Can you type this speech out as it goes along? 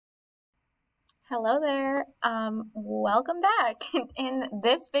Hello there. Welcome back. In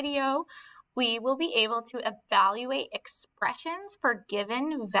this video, we will be able to evaluate expressions for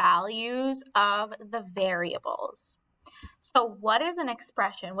given values of the variables. So what is an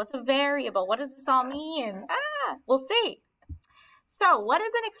expression? What's a variable? What does this all mean? We'll see. So what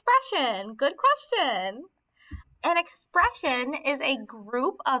is an expression? Good question. An expression is a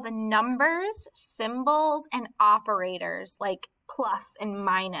group of numbers, symbols, and operators like plus and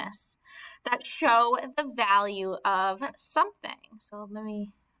minus that show the value of something. So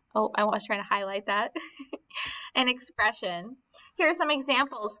I was trying to highlight that. An expression. Here are some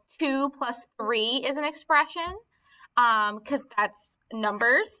examples. 2 plus 3 is an expression because that's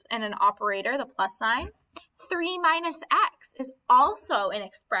numbers and an operator, the plus sign. 3 minus x is also an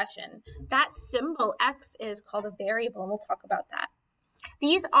expression. That symbol x is called a variable, and we'll talk about that.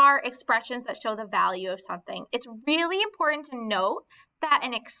 These are expressions that show the value of something. It's really important to note that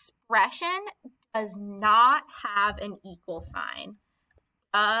an expression does not have an equal sign.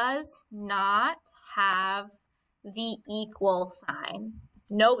 Does not have the equal sign.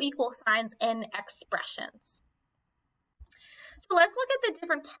 No equal signs in expressions. So let's look at the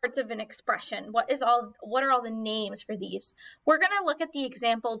different parts of an expression. What are all the names for these? We're going to look at the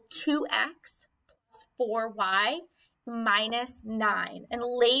example 2x plus 4y minus 9 and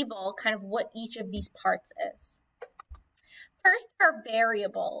label kind of what each of these parts is. First are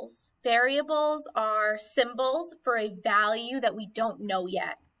variables. Variables are symbols for a value that we don't know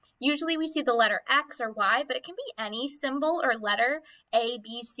yet. Usually we see the letter X or Y, but it can be any symbol or letter, A,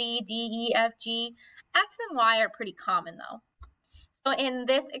 B, C, D, E, F, G. X and Y are pretty common though. So in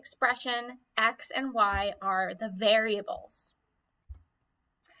this expression, X and Y are the variables.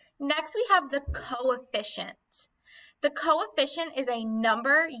 Next we have the coefficient. The coefficient is a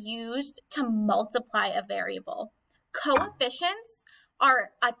number used to multiply a variable. Coefficients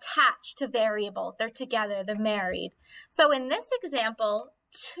are attached to variables. They're together, they're married. So in this example,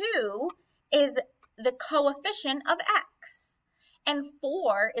 2 is the coefficient of x, and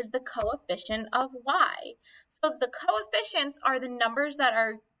 4 is the coefficient of y. So the coefficients are the numbers that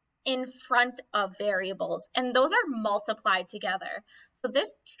are in front of variables, and those are multiplied together. So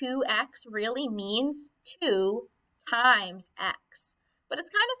this 2x really means 2 times x. But it's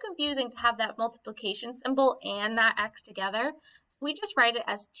kind of confusing to have that multiplication symbol and that x together. So we just write it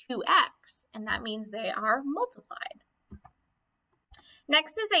as 2x, and that means they are multiplied.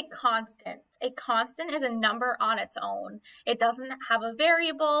 Next is a constant. A constant is a number on its own. It doesn't have a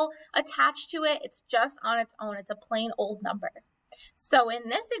variable attached to it. It's just on its own. It's a plain old number. So in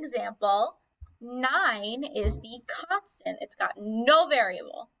this example, 9 is the constant. It's got no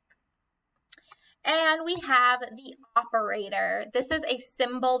variable. And we have the operator. This is a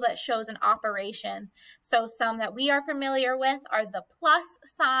symbol that shows an operation. So some that we are familiar with are the plus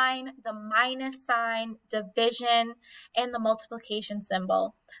sign, the minus sign, division, and the multiplication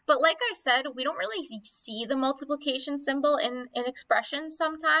symbol. But like I said, we don't really see the multiplication symbol in expressions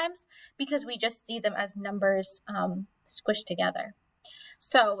sometimes because we just see them as numbers squished together.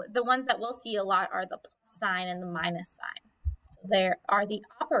 So the ones that we'll see a lot are the plus sign and the minus sign. There are the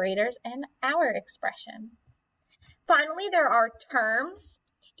operators in our expression. Finally, there are terms.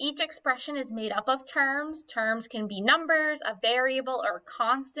 Each expression is made up of terms. Terms can be numbers, a variable, or a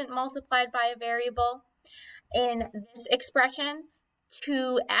constant multiplied by a variable. In this expression,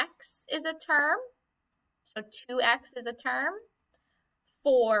 2x is a term. So 2x is a term.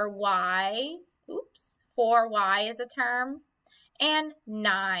 4y is a term. And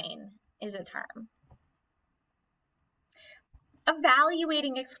 9 is a term.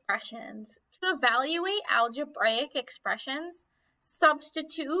 Evaluating expressions. To evaluate algebraic expressions,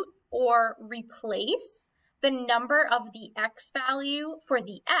 substitute or replace the number of the x value for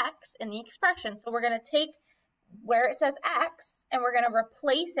the x in the expression. So we're going to take where it says x and we're going to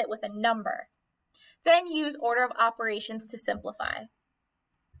replace it with a number. Then use order of operations to simplify.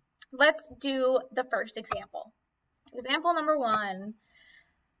 Let's do the first example. Example number 1.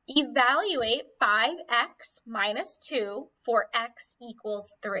 Evaluate 5x minus 2 for x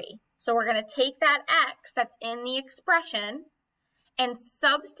equals 3. So we're going to take that x that's in the expression and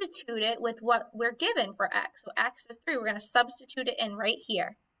substitute it with what we're given for x. So x is 3. We're going to substitute it in right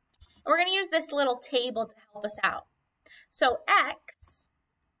here. And we're going to use this little table to help us out. So x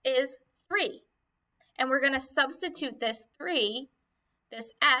is 3. And we're going to substitute this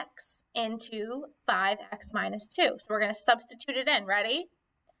x, into 5x minus 2. So we're going to substitute it in. Ready?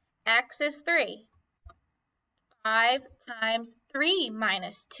 X is 3. 5 times 3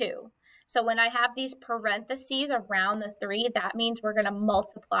 minus 2. So when I have these parentheses around the 3, that means we're going to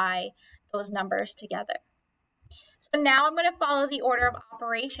multiply those numbers together. So So now I'm going to follow the order of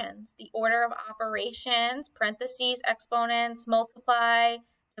operations. The order of operations, parentheses, exponents, multiply,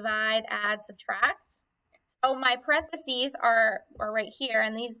 divide, add, subtract. So my parentheses are right here,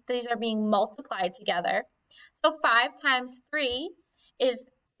 and these are being multiplied together. So 5 times 3 is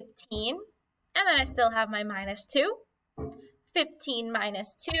 15, and then I still have my minus 2. 15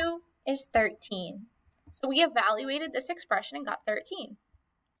 minus 2 is 13. So we evaluated this expression and got 13.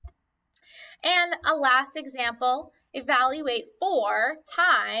 And a last example, evaluate 4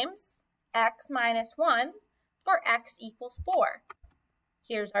 times x minus 1 for x equals 4.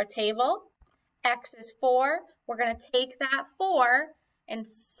 Here's our table. X is 4. We're going to take that 4 and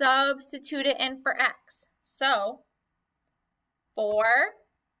substitute it in for x. So 4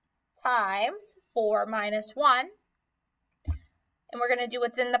 times 4 minus 1. And we're going to do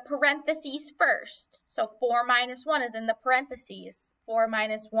what's in the parentheses first. So 4 minus 1 is in the parentheses. 4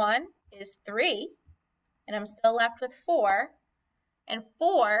 minus 1 is 3. And I'm still left with 4. And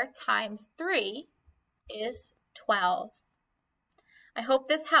 4 times 3 is 12. I hope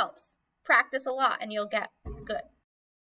this helps. Practice a lot and you'll get good.